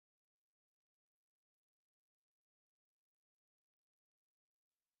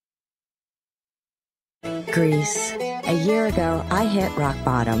Greece. A year ago, I hit rock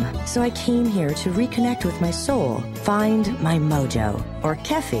bottom, so I came here to reconnect with my soul, find my mojo, or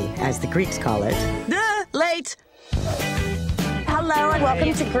kefi, as the Greeks call it. Duh, late! Hello and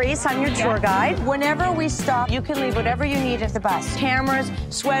welcome to Greece. I'm your tour guide. Whenever we stop, you can leave whatever you need at the bus. Cameras,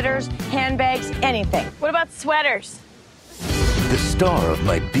 sweaters, handbags, anything. What about sweaters? The star of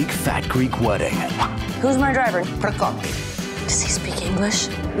my big fat Greek wedding. Who's my driver? Does he speak English?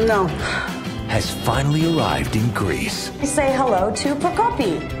 No. Has finally arrived in Greece. Say hello to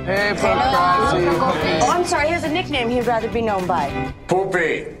Poupi. Hey, Poupi. Oh, I'm sorry. He has a nickname he'd rather be known by.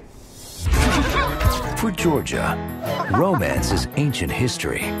 Poupi. For Georgia, romance is ancient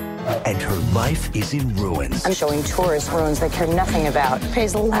history, and her life is in ruins. I'm showing tourists ruins they care nothing about.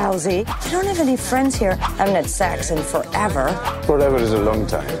 Pays lousy. I don't have any friends here. I haven't had sex in forever. Forever is a long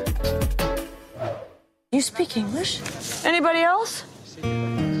time. You speak English? Anybody else?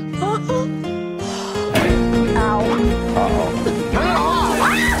 Ow.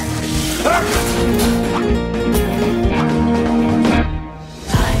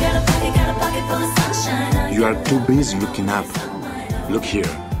 You are too busy looking up. Look here.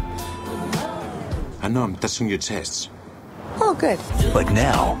 I know I'm touching your chest. Oh, good. But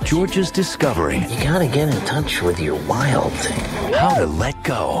now, Georgia's discovering You gotta get in touch with your wild thing. how to let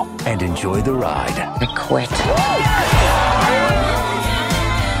go and enjoy the ride. I quit.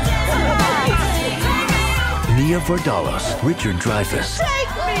 Nia Vardalos, Richard Dreyfuss,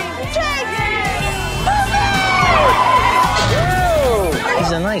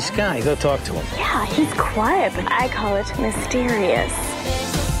 He's a nice guy. Go talk to him. Yeah, he's quiet, but I call it mysterious.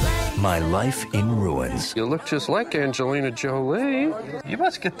 My Life in Ruins. You look just like Angelina Jolie. You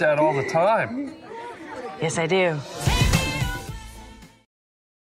must get that all the time. Yes, I do.